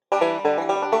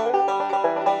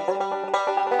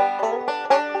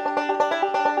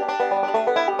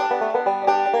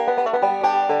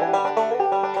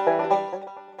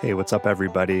Hey, what's up,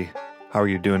 everybody? How are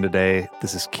you doing today?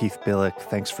 This is Keith Billick.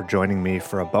 Thanks for joining me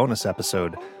for a bonus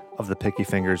episode of the Picky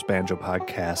Fingers Banjo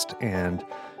Podcast. And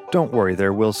don't worry,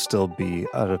 there will still be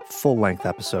a full-length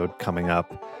episode coming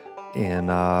up in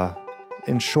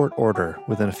short order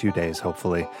within a few days,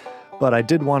 hopefully. But I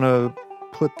did want to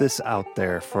put this out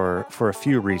there for a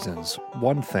few reasons.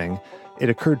 One thing, it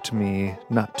occurred to me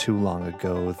not too long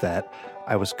ago that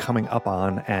I was coming up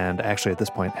on, and actually at this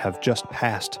point have just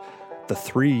passed the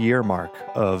 3-year mark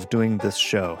of doing this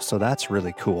show. So that's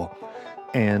really cool.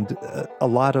 And a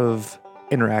lot of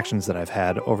interactions that I've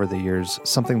had over the years,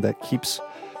 something that keeps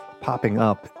popping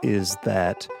up is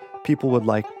that people would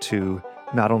like to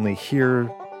not only hear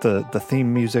the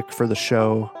theme music for the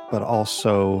show, but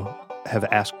also have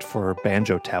asked for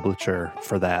banjo tablature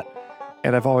for that.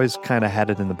 And I've always kind of had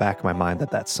it in the back of my mind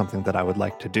that that's something that I would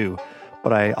like to do.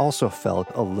 But I also felt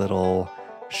a little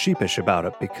sheepish about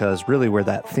it because really where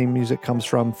that theme music comes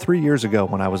from, 3 years ago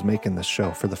when I was making this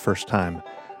show for the first time,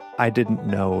 I didn't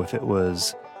know if it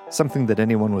was something that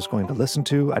anyone was going to listen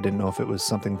to. I didn't know if it was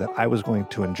something that I was going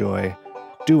to enjoy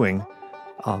doing.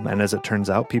 And as it turns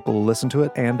out, people listen to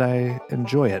it and I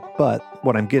enjoy it. But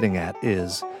what I'm getting at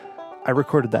is I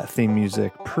recorded that theme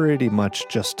music pretty much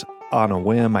just on a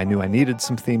whim. I knew I needed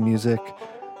some theme music.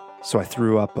 So I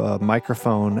threw up a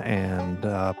microphone and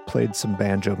played some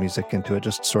banjo music into it,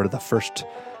 just sort of the first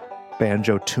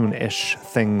banjo tune-ish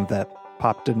thing that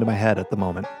popped into my head at the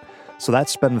moment. So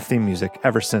that's been the theme music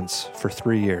ever since for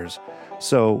 3 years.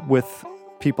 So with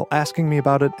people asking me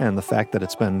about it and the fact that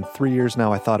it's been 3 years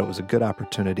now, I thought it was a good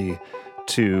opportunity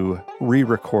to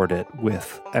re-record it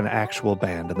with an actual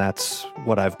band, and that's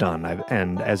what I've done.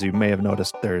 And as you may have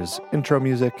noticed, there's intro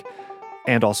music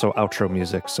and also outro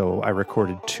music. So I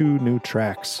recorded 2 new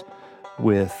tracks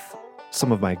with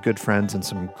some of my good friends and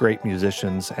some great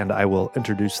musicians, and I will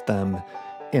introduce them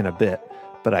in a bit.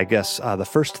 But I guess the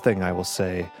first thing I will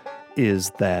say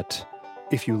is that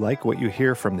if you like what you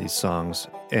hear from these songs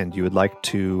and you would like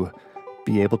to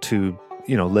be able to,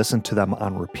 listen to them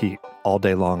on repeat all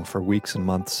day long for weeks and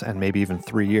months and maybe even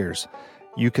 3 years,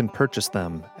 you can purchase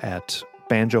them at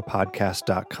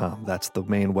banjopodcast.com. That's the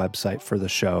main website for the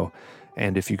show.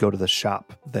 And if you go to the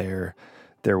shop there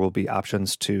will be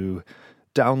options to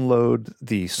download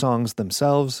the songs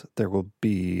themselves. There will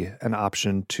be an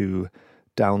option to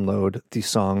download the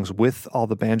songs with all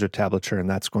the banjo tablature, and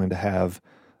that's going to have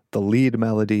the lead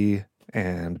melody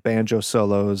and banjo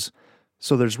solos.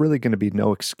 So there's really going to be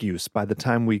no excuse. By the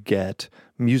time we get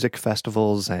music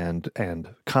festivals and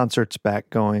concerts back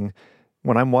going,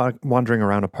 when I'm wandering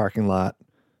around a parking lot,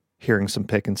 hearing some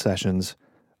picking sessions,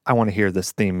 I want to hear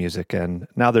this theme music, and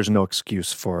now there's no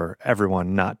excuse for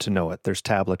everyone not to know it. There's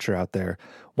tablature out there.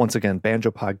 Once again,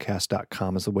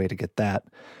 banjopodcast.com is the way to get that.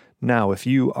 Now, if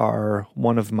you are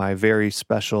one of my very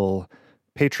special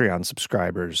Patreon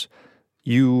subscribers,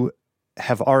 you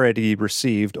have already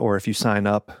received, or if you sign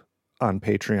up on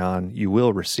Patreon, you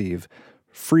will receive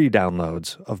free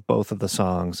downloads of both of the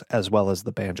songs as well as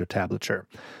the banjo tablature.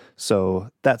 So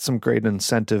that's some great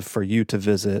incentive for you to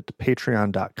visit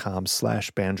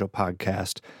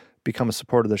patreon.com/banjopodcast, become a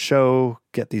supporter of the show,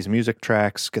 get these music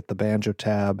tracks, get the banjo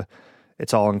tab.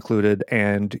 It's all included,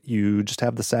 and you just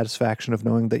have the satisfaction of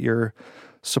knowing that you're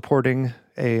supporting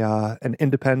an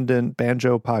independent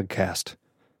banjo podcast.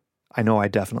 I know I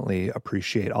definitely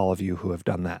appreciate all of you who have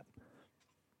done that.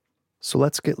 So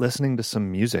let's get listening to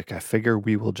some music. I figure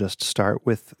we will just start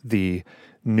with the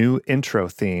new intro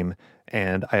theme,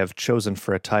 and I have chosen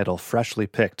for a title Freshly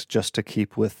Picked, just to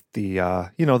keep with the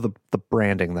the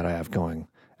branding that I have going.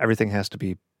 Everything has to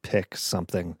be pick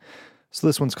something. So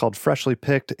this one's called Freshly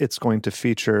Picked. It's going to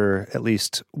feature at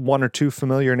least 1 or 2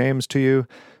 familiar names to you.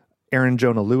 Aaron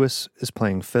Jonah Lewis is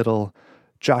playing fiddle.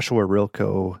 Joshua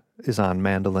Rilko is on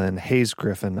mandolin. Hayes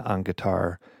Griffin on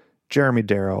guitar. Jeremy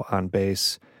Darrow on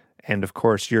bass. And of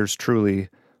course, yours truly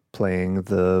playing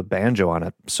the banjo on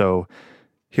it. So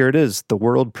here it is, the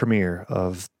world premiere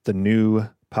of the new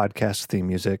podcast theme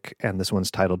music, and this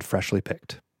one's titled Freshly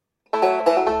Picked.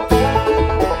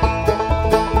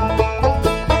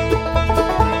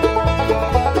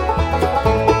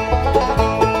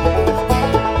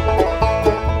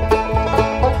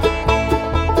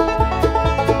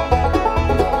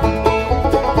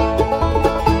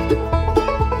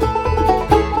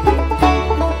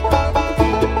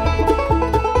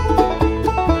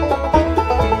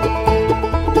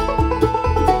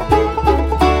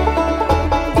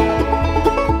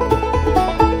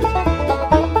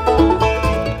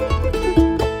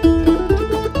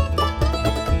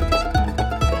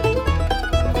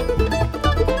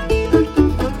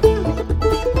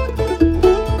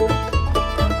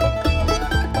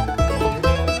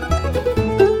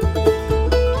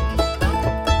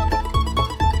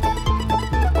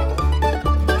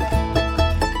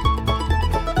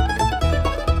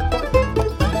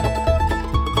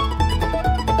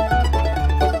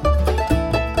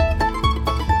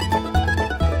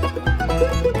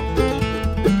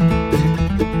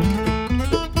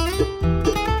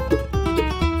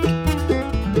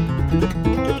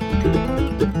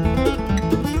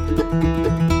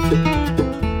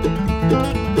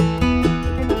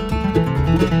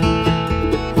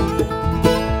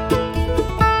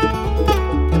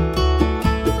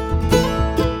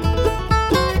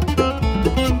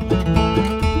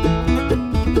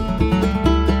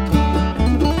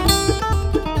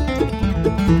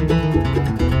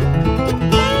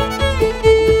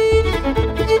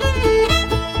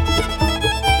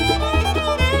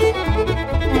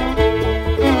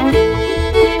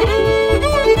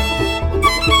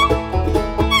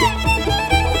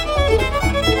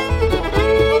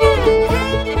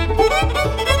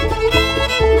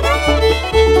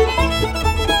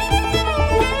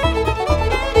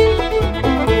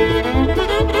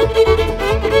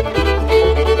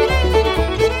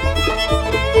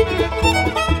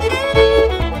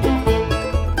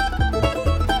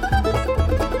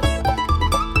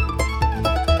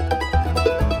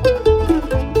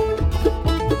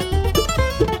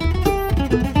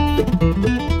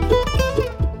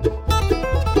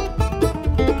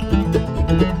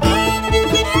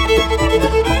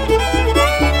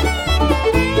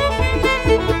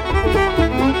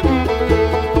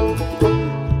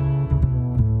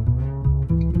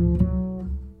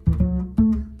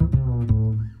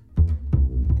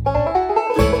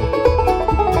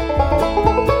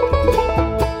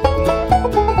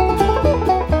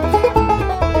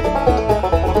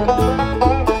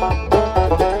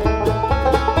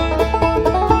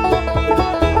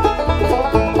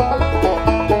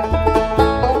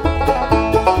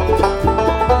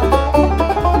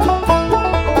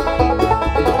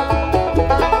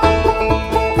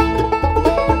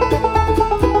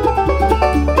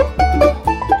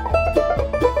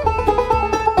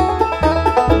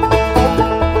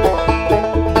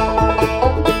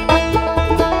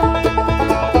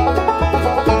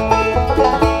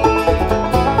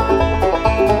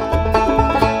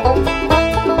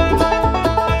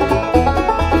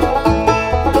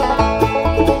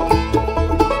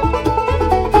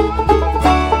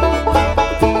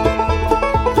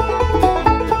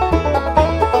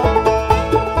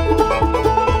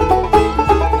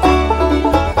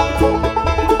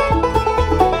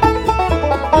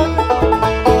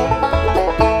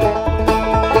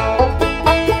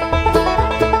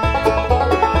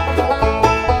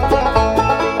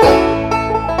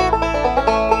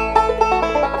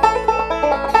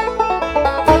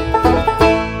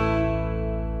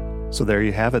 So there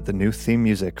you have it, the new theme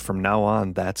music. From now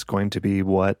on, that's going to be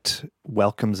what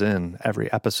welcomes in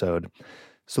every episode.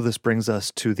 So this brings us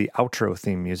to the outro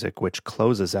theme music, which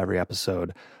closes every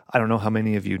episode. I don't know how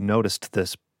many of you noticed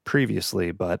this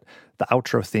previously, but the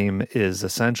outro theme is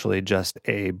essentially just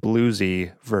a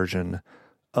bluesy version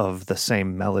of the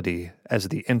same melody as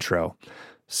the intro.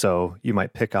 So you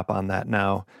might pick up on that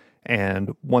now.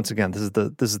 And once again, this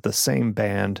is the same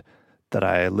band that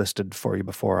I listed for you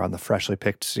before on the Freshly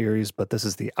Picked series, but this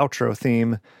is the outro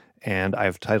theme, and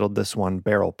I've titled this one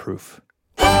Barrel Proof.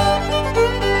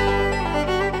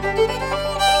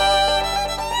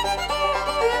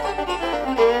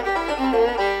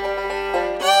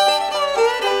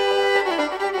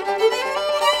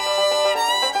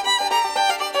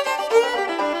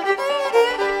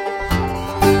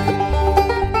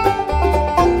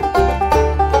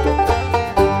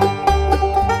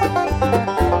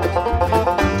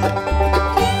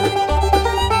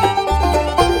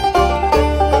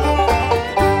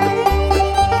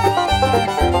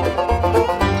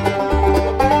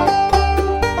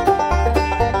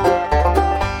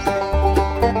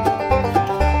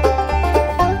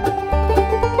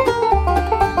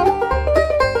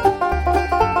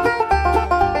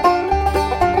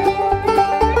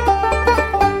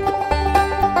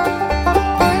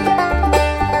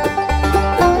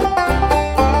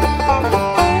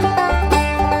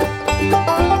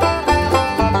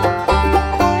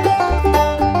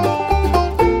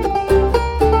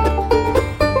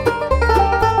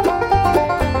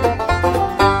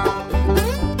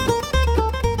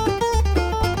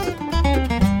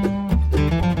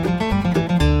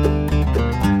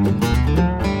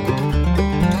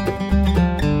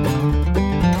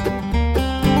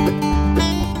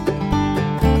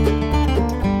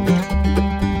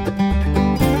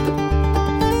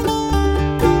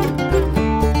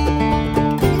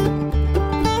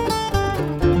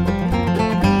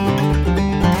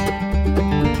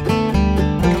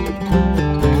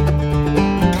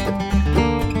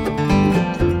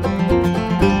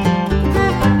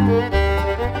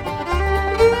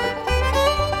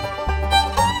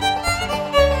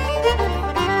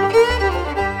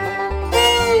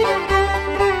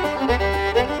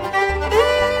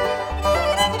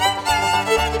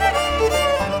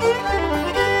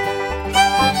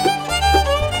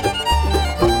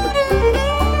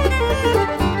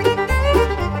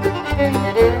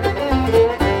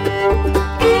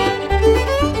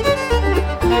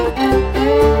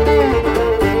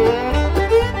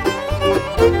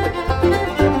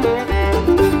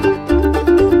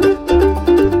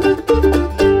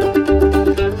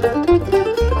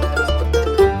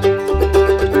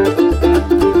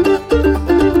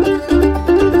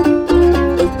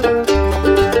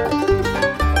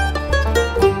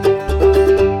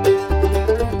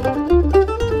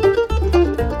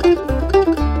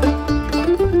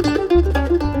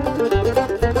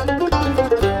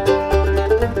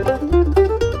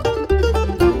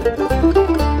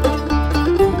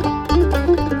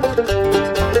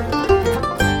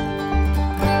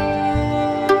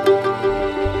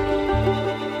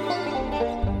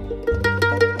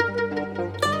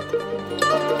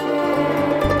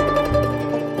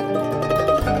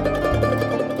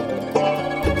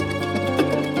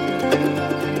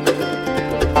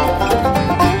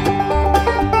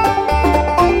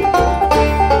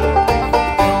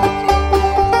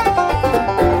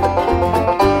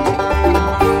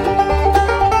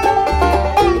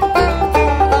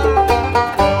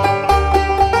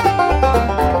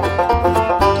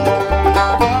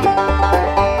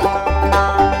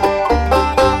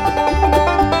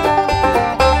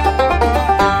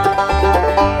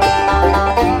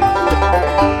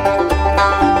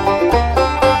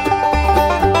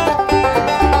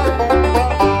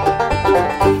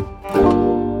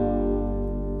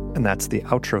 That's the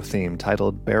outro theme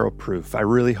titled Barrel Proof. I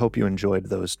really hope you enjoyed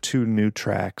those two new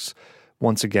tracks.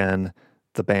 Once again,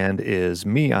 the band is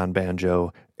me on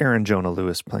banjo, Aaron Jonah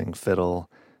Lewis playing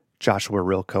fiddle, Joshua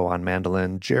Rilko on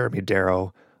mandolin, Jeremy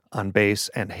Darrow on bass,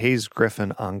 and Hayes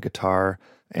Griffin on guitar.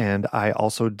 And I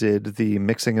also did the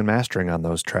mixing and mastering on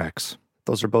those tracks.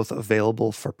 Those are both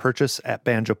available for purchase at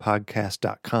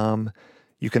banjopodcast.com.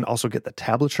 You can also get the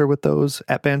tablature with those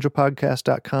at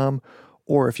banjopodcast.com.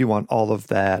 Or if you want all of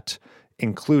that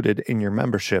included in your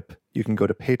membership, you can go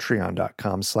to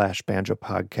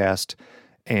patreon.com/banjopodcast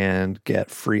and get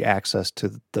free access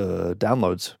to the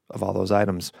downloads of all those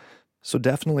items. So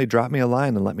definitely drop me a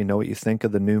line and let me know what you think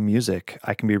of the new music.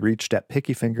 I can be reached at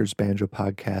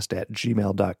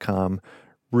pickyfingersbanjopodcast@gmail.com.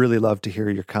 Really love to hear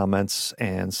your comments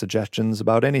and suggestions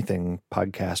about anything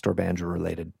podcast or banjo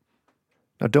related.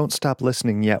 Now, don't stop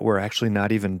listening yet. We're actually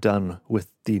not even done with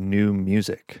the new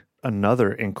music.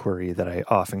 Another inquiry that I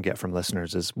often get from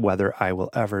listeners is whether I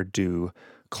will ever do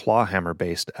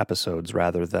clawhammer-based episodes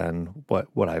rather than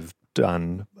what I've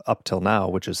done up till now,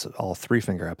 which is all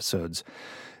three-finger episodes.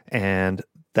 And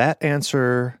that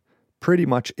answer pretty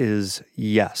much is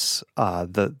yes.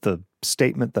 The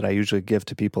statement that I usually give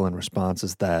to people in response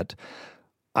is that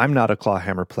I'm not a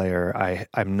clawhammer player.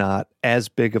 I'm not as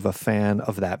big of a fan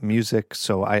of that music,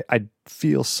 so I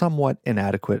feel somewhat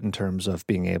inadequate in terms of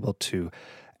being able to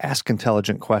ask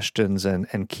intelligent questions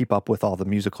and keep up with all the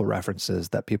musical references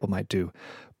that people might do.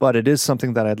 But it is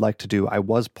something that I'd like to do. I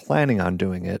was planning on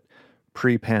doing it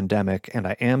pre-pandemic, and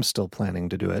I am still planning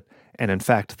to do it. And in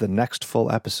fact, the next full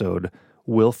episode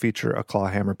will feature a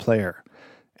clawhammer player.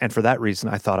 And for that reason,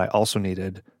 I thought I also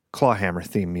needed clawhammer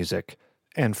theme music.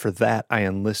 And for that, I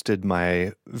enlisted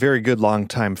my very good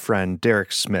longtime friend,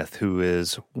 Derek Smith, who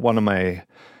is one of my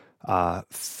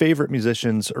favorite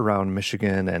musicians around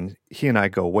Michigan, and he and I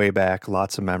go way back,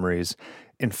 lots of memories.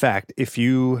 In fact, if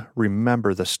you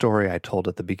remember the story I told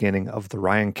at the beginning of the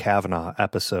Ryan Kavanaugh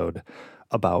episode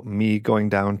about me going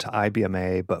down to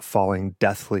IBMA but falling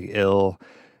deathly ill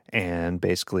and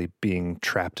basically being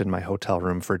trapped in my hotel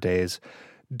room for days,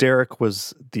 Derek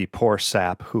was the poor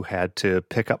sap who had to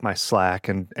pick up my slack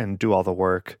and do all the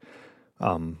work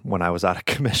when I was out of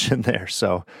commission there.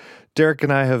 So Derek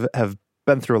and I have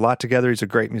been through a lot together. He's a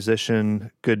great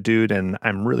musician, good dude, and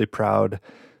I'm really proud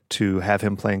to have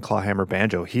him playing clawhammer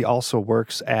banjo. He also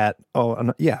works at,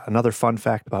 another fun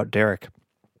fact about Derek.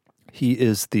 He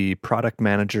is the product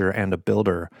manager and a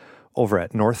builder over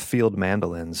at Northfield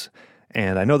Mandolins.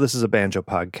 And I know this is a banjo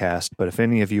podcast, but if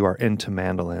any of you are into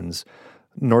mandolins,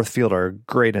 Northfield are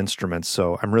great instruments,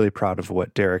 so I'm really proud of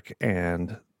what Derek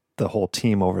and the whole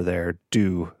team over there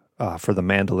do for the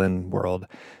mandolin world.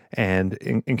 And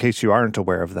in case you aren't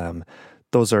aware of them,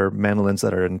 those are mandolins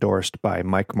that are endorsed by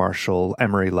Mike Marshall,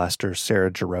 Emery Lester,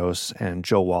 Sarah Jarosz, and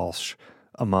Joe Walsh,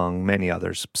 among many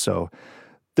others. So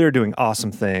they're doing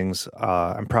awesome things.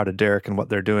 I'm proud of Derek and what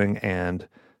they're doing, and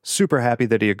super happy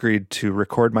that he agreed to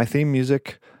record my theme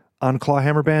music on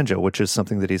clawhammer banjo, which is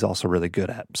something that he's also really good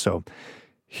at. So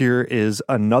here is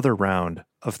another round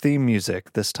of theme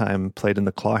music, this time played in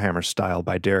the clawhammer style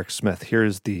by Derek Smith.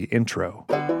 Here's the intro.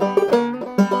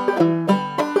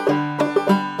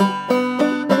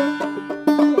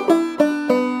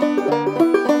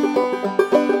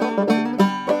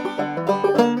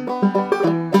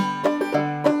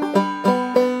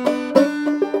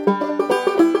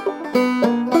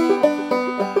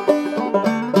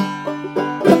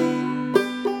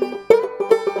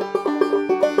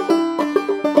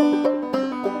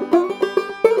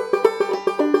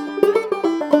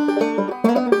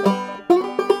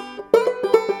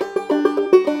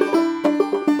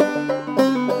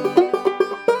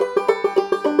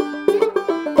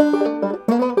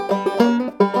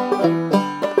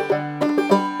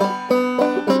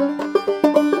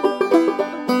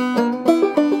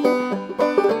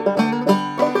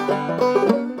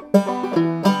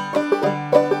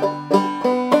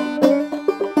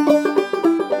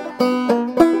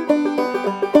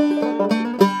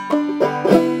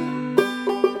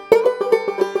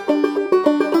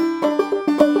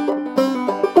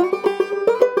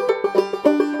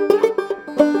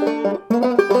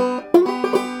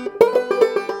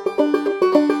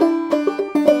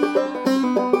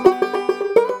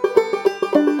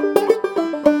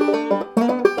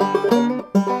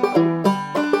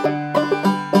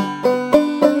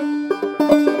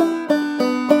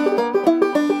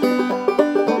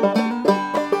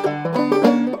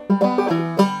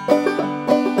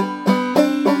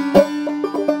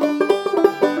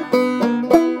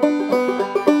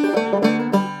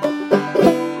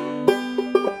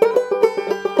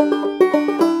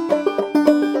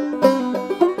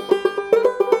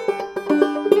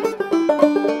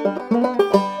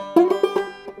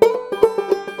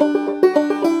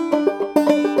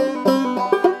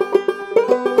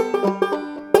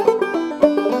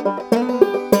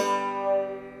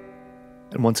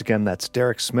 Once again, that's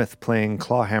Derek Smith playing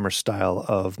clawhammer style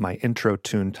of my intro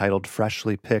tune titled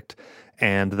Freshly Picked,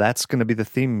 and that's going to be the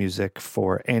theme music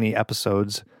for any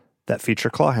episodes that feature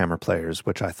clawhammer players,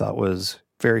 which I thought was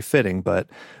very fitting, but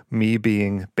me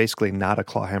being basically not a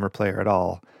clawhammer player at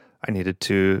all, I needed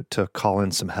to call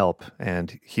in some help,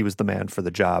 and he was the man for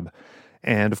the job.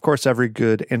 And of course, every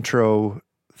good intro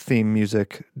theme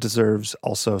music deserves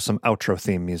also some outro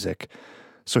theme music.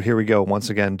 So here we go. Once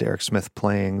again, Derek Smith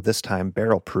playing, this time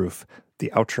Barrel Proof,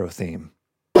 the outro theme.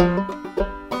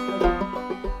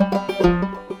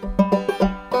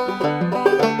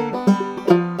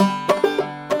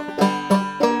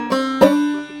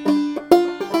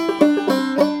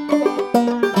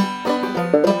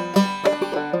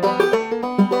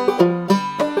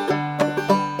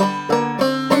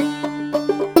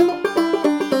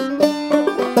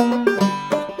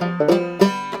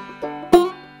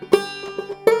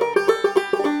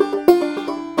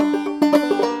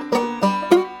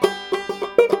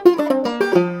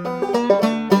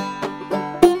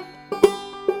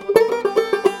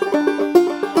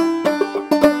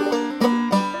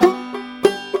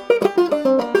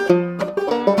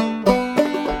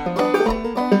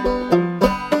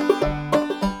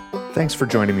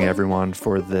 joining me, everyone,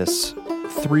 for this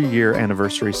 3-year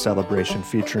anniversary celebration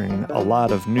featuring a lot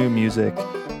of new music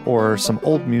or some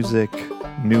old music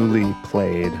newly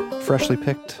played, freshly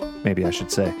picked, maybe I should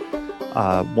say.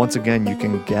 Once again, you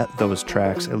can get those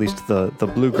tracks, at least the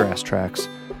bluegrass tracks,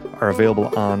 are available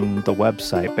on the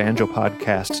website,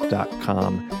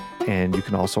 banjopodcast.com, and you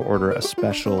can also order a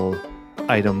special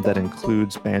item that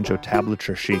includes banjo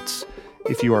tablature sheets.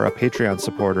 If you are a Patreon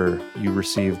supporter, you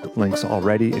received links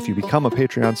already. If you become a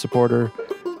Patreon supporter,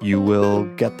 you will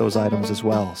get those items as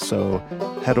well. So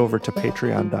head over to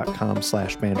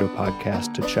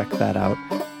patreon.com/banjopodcast to check that out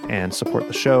and support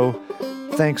the show.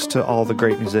 Thanks to all the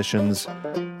great musicians.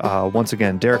 Once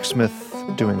again, Derek Smith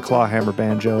doing clawhammer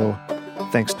banjo.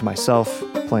 Thanks to myself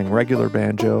playing regular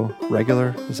banjo.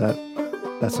 Regular?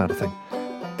 That's not a thing.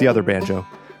 The other banjo.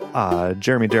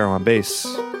 Jeremy Darrow on bass.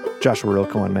 Joshua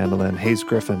Rilko on mandolin. Hayes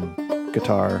Griffin,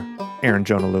 guitar. Aaron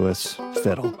Jonah Lewis,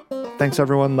 fiddle. Thanks,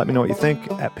 everyone. Let me know what you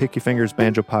think at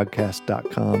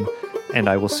pickyfingersbanjopodcast.com. And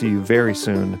I will see you very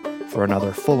soon for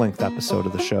another full-length episode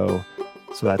of the show.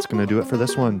 So that's going to do it for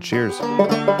this one. Cheers.